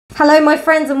Hello my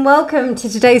friends and welcome to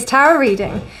today's tarot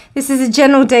reading. This is a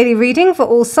general daily reading for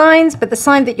all signs, but the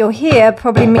sign that you're here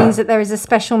probably means that there is a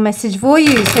special message for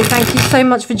you. So thank you so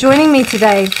much for joining me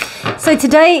today. So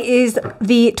today is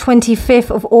the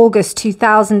 25th of August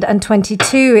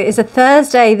 2022. It is a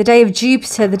Thursday, the day of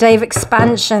Jupiter, the day of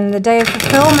expansion, the day of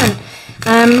fulfillment.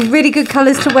 Really good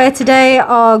colours to wear today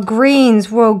are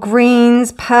greens, royal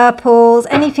greens, purples,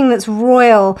 anything that's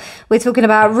royal. We're talking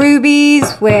about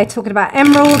rubies, we're talking about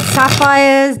emeralds,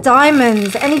 sapphires,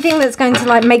 diamonds, anything that's going to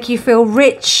like make you feel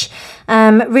rich,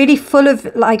 really full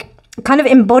of like kind of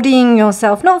embodying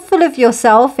yourself, not full of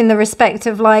yourself in the respect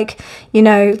of like, you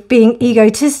know, being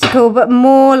egotistical, but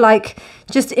more like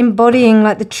just embodying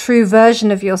like the true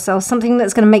version of yourself, something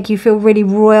that's going to make you feel really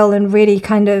royal and really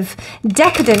kind of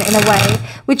decadent in a way,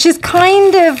 which is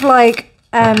kind of like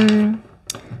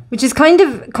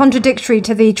contradictory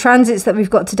to the transits that we've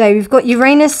got today. We've got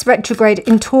Uranus retrograde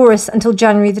in Taurus until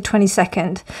January the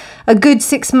 22nd, a good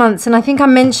 6 months. And I think I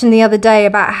mentioned the other day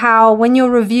about how when you're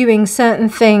reviewing certain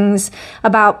things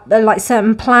about like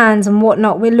certain plans and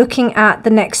whatnot, we're looking at the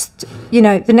next, you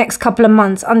know, the next couple of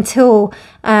months until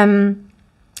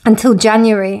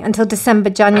January, until December,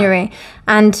 January.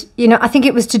 And, you know, I think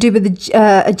it was to do with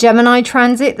a Gemini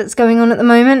transit that's going on at the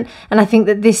moment. And I think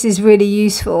that this is really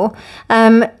useful.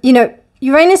 You know,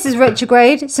 Uranus is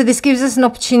retrograde. So this gives us an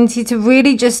opportunity to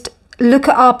really just look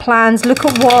at our plans, look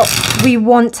at what we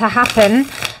want to happen,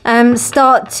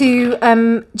 start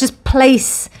to just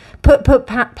put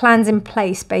plans in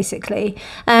place, basically.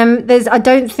 I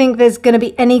don't think there's going to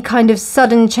be any kind of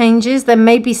sudden changes. There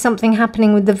may be something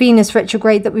happening with the Venus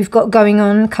retrograde that we've got going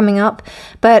on coming up,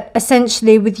 but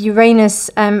essentially with Uranus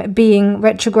being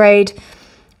retrograde,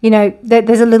 you know,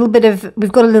 there's a little bit of,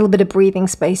 we've got a little bit of breathing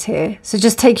space here. So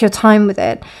just take your time with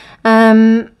it.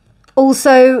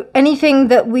 Also, anything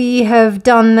that we have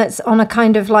done that's on a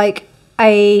kind of like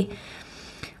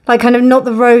kind of not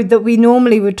the road that we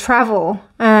normally would travel,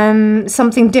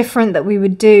 something different that we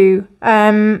would do,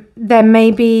 there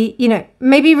may be, you know,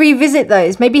 maybe revisit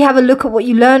those, maybe have a look at what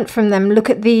you learned from them, look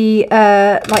at the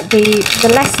like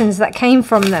the lessons that came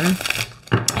from them.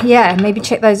 Yeah, maybe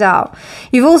check those out.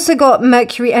 You've also got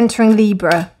Mercury entering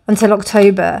Libra until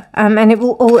October, and it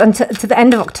will all until to the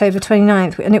end of October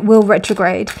 29th, and it will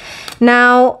retrograde.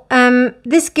 Now,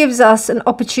 this gives us an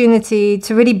opportunity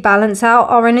to really balance out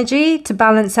our energy, to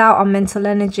balance out our mental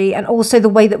energy, and also the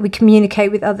way that we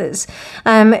communicate with others,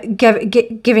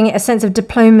 giving it a sense of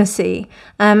diplomacy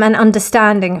and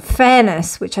understanding,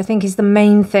 fairness, which I think is the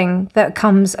main thing that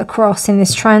comes across in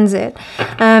this transit.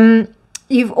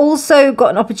 You've also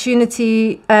got an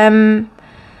opportunity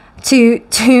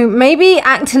to maybe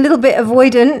act a little bit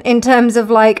avoidant in terms of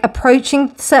like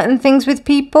approaching certain things with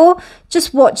people.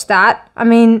 Just watch that. I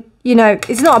mean, you know,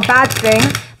 it's not a bad thing,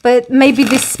 but maybe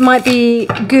this might be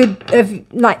a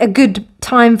good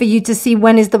time for you to see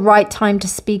when is the right time to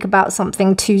speak about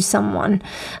something to someone,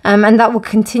 and that will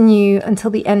continue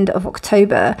until the end of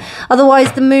October.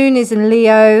 Otherwise, the moon is in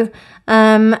Leo.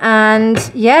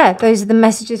 And yeah, those are the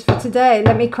messages for today.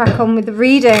 Let me crack on with the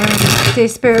reading. Dear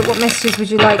Spirit, what messages would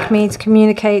you like me to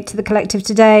communicate to the collective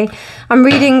today? I'm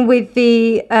reading with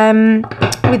the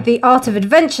Art of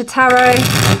Adventure Tarot,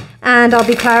 and I'll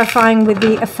be clarifying with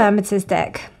the Affirmatives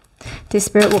deck. Dear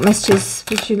Spirit, what messages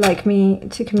would you like me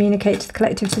to communicate to the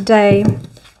collective today?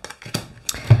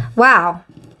 Wow,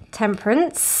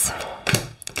 Temperance.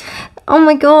 Oh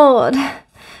my God.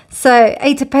 So,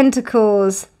 Eight of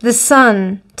Pentacles, the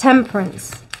Sun,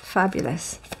 Temperance,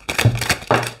 fabulous.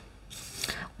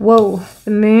 Whoa,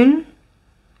 the Moon.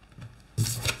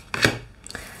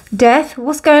 Death,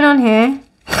 what's going on here?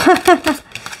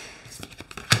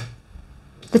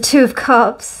 The Two of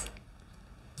Cups.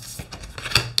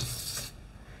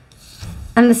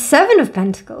 And the Seven of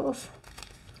Pentacles.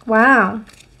 Wow.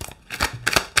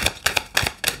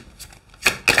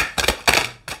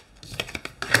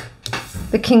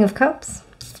 The King of Cups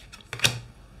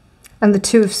and the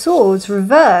Two of Swords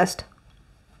reversed.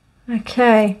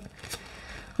 Okay.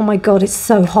 Oh my God, it's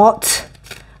so hot.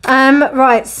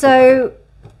 Right, so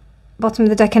bottom of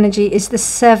the deck energy is the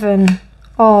Seven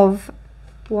of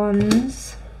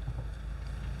Wands.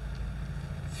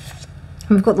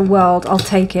 And we've got the World. I'll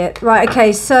take it. Right,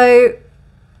 okay, so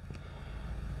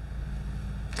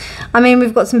I mean,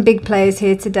 we've got some big players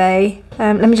here today.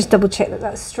 Let me just double check that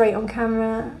that's straight on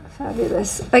camera.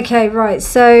 Fabulous. Okay, right,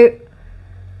 so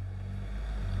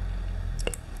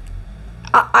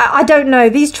I don't know.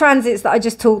 These transits that I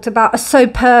just talked about are so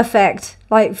perfect,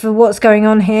 like, for what's going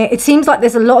on here. It seems like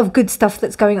there's a lot of good stuff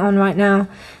that's going on right now.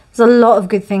 There's a lot of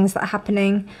good things that are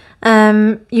happening.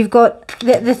 You've got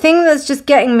the thing that's just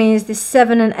getting me is this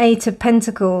 7 and 8 of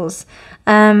Pentacles.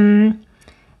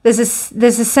 There's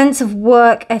a sense of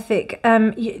work ethic,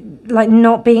 like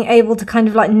not being able to kind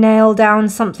of like nail down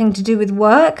something to do with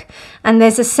work. And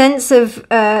there's a sense of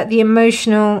the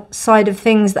emotional side of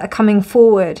things that are coming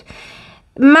forward.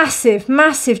 Massive,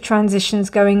 massive transitions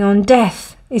going on.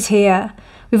 Death is here.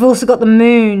 We've also got the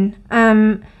moon.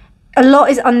 A lot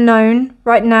is unknown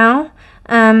right now.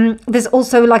 There's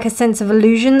also like a sense of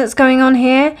illusion that's going on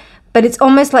here, but it's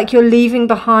almost like you're leaving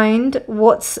behind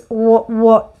what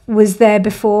was there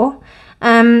before.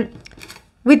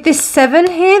 With this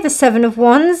 7 here, the 7 of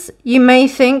Wands, you may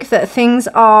think that things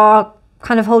are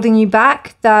kind of holding you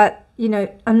back, that, you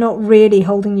know, are not really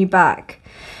holding you back.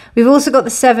 We've also got the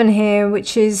 7 here,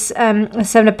 which is a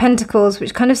 7 of Pentacles,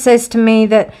 which kind of says to me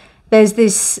that there's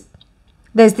this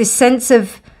sense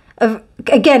of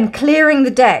again, clearing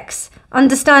the decks,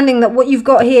 understanding that what you've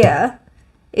got here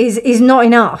is not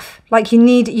enough. Like you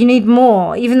need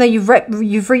more. Even though you've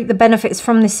reaped the benefits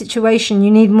from this situation, you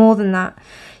need more than that.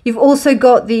 You've also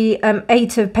got the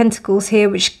 8 of Pentacles here,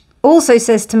 which also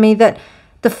says to me that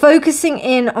the focusing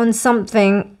in on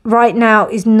something right now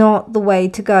is not the way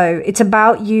to go. It's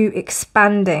about you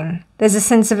expanding. There's a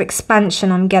sense of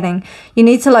expansion I'm getting. You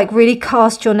need to like really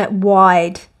cast your net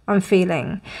wide, I'm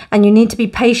feeling, and you need to be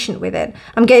patient with it.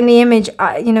 I'm getting the image,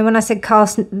 you know, when I said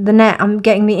cast the net, I'm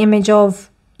getting the image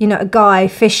of, you know, a guy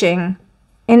fishing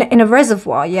in a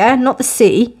reservoir, yeah, not the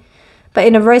sea, but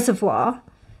in a reservoir.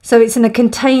 So it's in a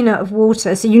container of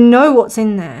water, so you know what's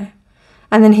in there,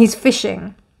 and then he's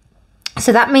fishing.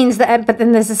 So that means that, but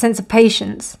then there's a sense of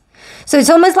patience. So it's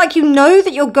almost like you know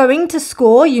that you're going to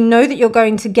score, you know that you're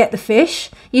going to get the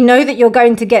fish, you know that you're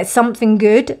going to get something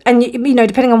good, and you know,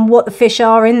 depending on what the fish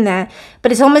are in there.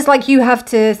 But it's almost like you have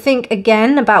to think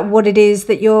again about what it is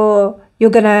that you're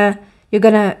gonna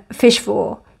fish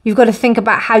for. You've got to think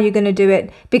about how you're gonna do it,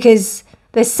 because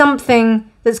there's something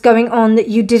that's going on that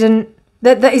you didn't,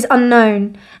 that is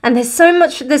unknown. And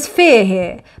there's fear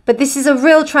here, but this is a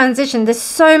real transition. There's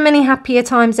so many happier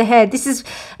times ahead. This is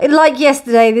like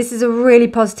yesterday. This is a really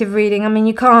positive reading. I mean,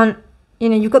 you can't, you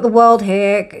know, you've got the world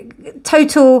here,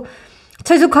 total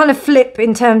kind of flip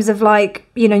in terms of like,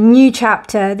 you know, new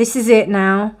chapter. This is it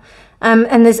now.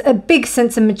 And there's a big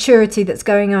sense of maturity that's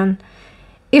going on.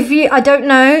 I don't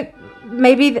know,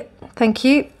 maybe, thank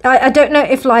you. I don't know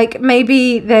if like,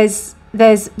 maybe there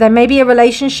may be a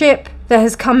relationship that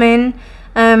has come in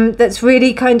that's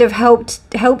really kind of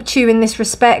helped you in this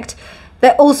respect.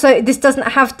 That also, this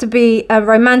doesn't have to be a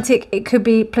romantic, it could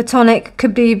be platonic, it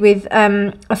could be with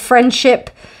a friendship,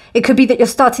 it could be that you're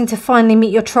starting to finally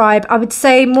meet your tribe. I would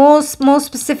say more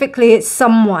specifically it's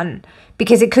someone,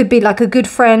 because it could be like a good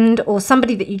friend or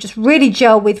somebody that you just really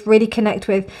gel with, really connect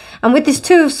with. And with this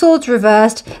 2 of Swords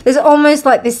reversed, there's almost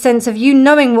like this sense of you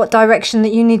knowing what direction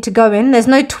that you need to go in. There's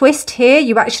no twist here.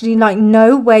 You actually like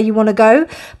know where you want to go,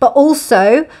 but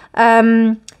also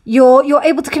you're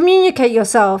able to communicate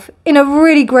yourself in a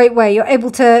really great way. You're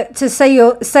able to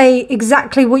say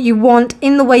exactly what you want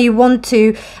in the way you want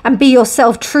to, and be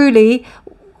yourself truly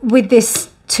with this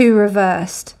 2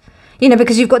 reversed. You know,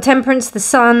 because you've got Temperance, the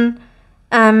Sun.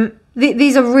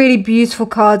 These are really beautiful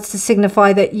cards to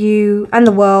signify that you and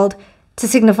the world, to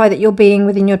signify that you're being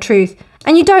within your truth.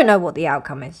 And you don't know what the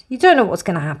outcome is. You don't know what's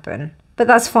going to happen, but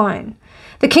that's fine.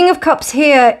 The King of Cups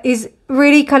here is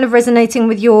really kind of resonating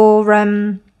with your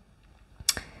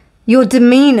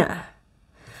demeanor.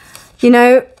 You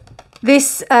know,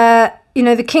 this, you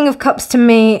know, the King of Cups to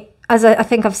me, as I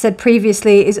think I've said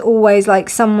previously, is always like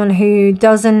someone who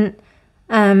doesn't,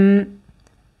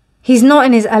 he's not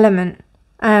in his element.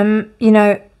 You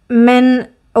know,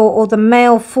 men or the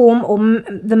male form or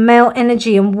the male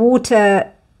energy and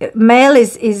water, male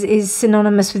is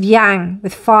synonymous with yang,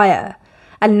 with fire,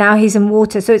 and now he's in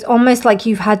water. So it's almost like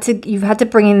you've had to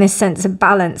bring in this sense of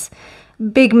balance.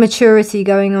 Big maturity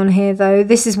going on here, though.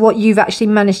 This is what you've actually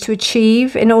managed to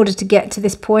achieve in order to get to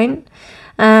this point.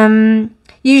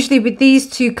 Usually with these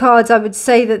 2 cards, I would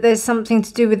say that there's something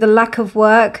to do with the lack of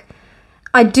work.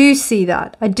 I do see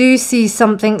that. I do see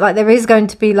something like there is going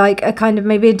to be like a kind of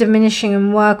maybe a diminishing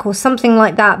in work or something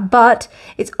like that. But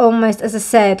it's almost, as I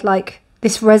said, like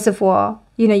this reservoir.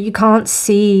 You know, you can't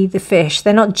see the fish.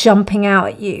 They're not jumping out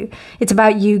at you. It's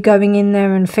about you going in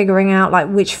there and figuring out like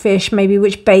which fish, maybe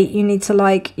which bait you need to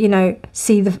like, you know,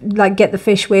 get the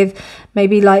fish with.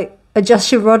 Maybe like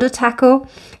adjust your rod or tackle.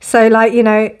 So like, you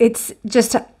know, it's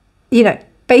just, you know,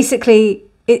 basically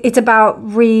it's about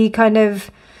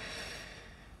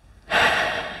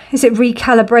is it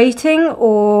recalibrating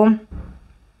or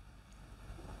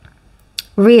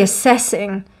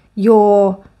reassessing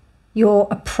your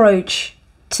approach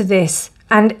to this,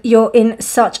 and you're in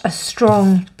such a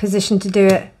strong position to do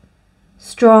it.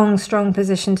 Strong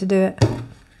position to do it.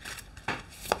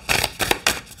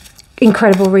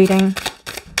 Incredible reading.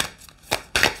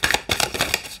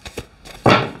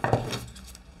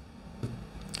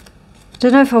 I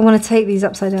don't know if I want to take these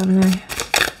upside down now.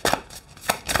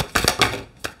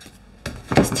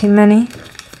 There's too many.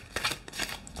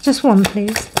 Just one,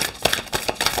 please.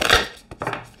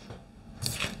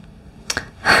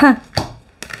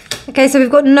 Okay, so we've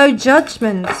got no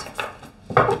judgment.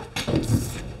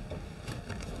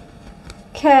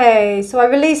 Okay, so I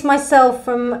release myself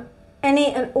from any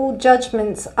and all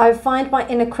judgments. I find my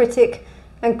inner critic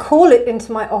and call it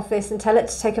into my office and tell it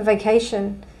to take a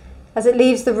vacation. As it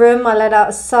leaves the room, I let out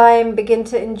a sigh and begin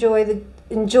to enjoy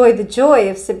the joy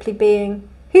of simply being.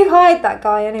 Who hired that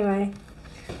guy anyway?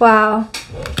 Wow,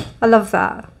 I love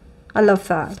that. I love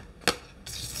that.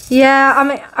 Yeah, I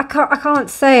mean, I can't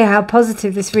say how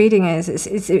positive this reading is.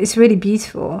 It's really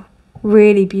beautiful,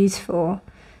 really beautiful.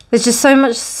 There's just so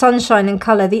much sunshine and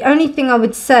colour. The only thing I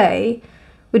would say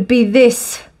would be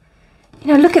this.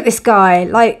 You know, look at this guy.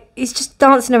 Like, he's just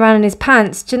dancing around in his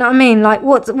pants. Do you know what I mean? Like,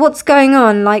 what's going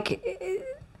on? Like,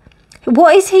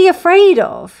 what is he afraid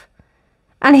of?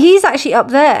 And he's actually up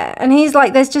there. And he's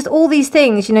like, there's just all these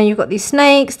things. You know, you've got these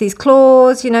snakes, these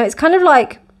claws. You know, it's kind of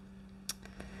like...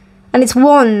 And it's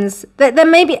wands. There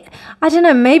may be, I don't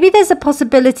know, maybe there's a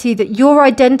possibility that you're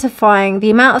identifying the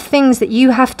amount of things that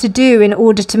you have to do in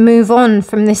order to move on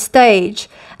from this stage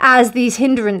as these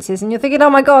hindrances. And you're thinking, oh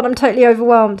my God, I'm totally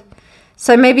overwhelmed.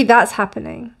 So maybe that's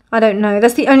happening. I don't know.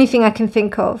 That's the only thing I can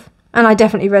think of. And I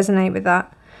definitely resonate with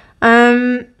that.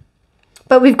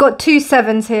 But we've got 2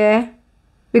 sevens here.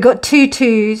 We've got 2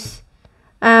 twos.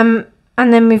 And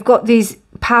then we've got these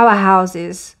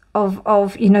powerhouses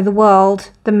of you know, the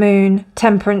world, the moon,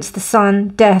 temperance, the sun,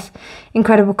 death.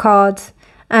 Incredible cards.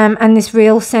 And this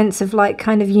real sense of like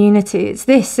kind of unity. It's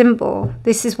this symbol.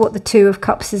 This is what the 2 of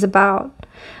Cups is about.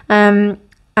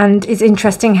 And it's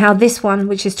interesting how this one,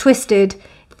 which is twisted,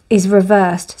 is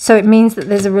reversed. So it means that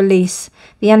there's a release.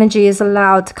 The energy is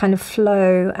allowed to kind of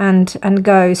flow and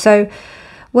go. So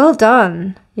well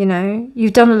done. You know,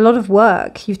 you've done a lot of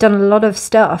work. You've done a lot of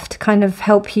stuff to kind of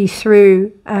help you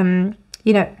through,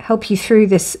 you know, help you through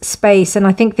this space. And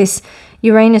I think this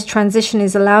Uranus transition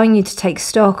is allowing you to take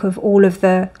stock of all of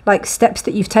the like steps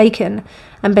that you've taken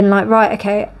and been like, right,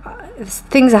 okay,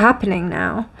 things are happening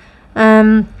now.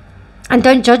 And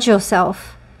don't judge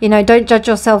yourself. You know, don't judge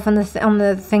yourself on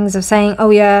the things of saying,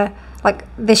 oh yeah, like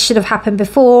this should have happened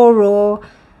before, or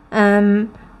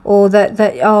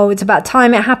that oh, it's about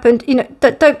time it happened. You know,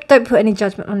 don't put any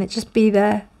judgment on it. Just be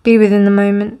there, be within the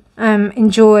moment,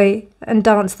 enjoy and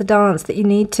dance the dance that you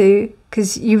need to,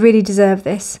 because you really deserve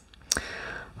this.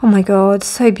 Oh my God,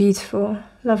 so beautiful.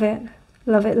 Love it,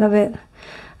 love it, love it.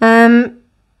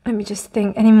 Let me just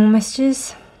think. Any more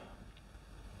messages?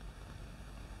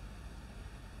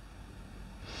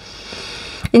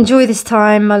 Enjoy this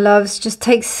time, my loves. Just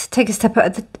take a step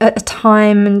at a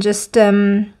time, and just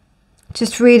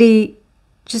really,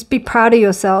 just be proud of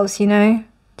yourselves, you know.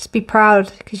 Just be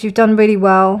proud, because you've done really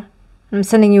well. I'm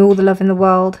sending you all the love in the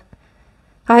world.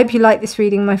 I hope you like this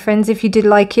reading, my friends. If you did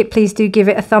like it, please do give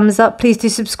it a thumbs up. Please do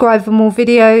subscribe for more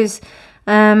videos.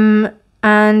 And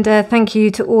thank you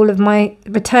to all of my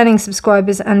returning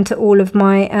subscribers and to all of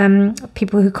my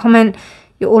people who comment.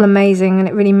 You're all amazing, and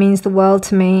it really means the world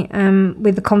to me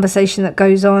with the conversation that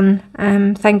goes on.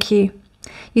 Thank you.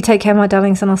 You take care, my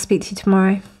darlings, and I'll speak to you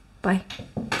tomorrow. Bye.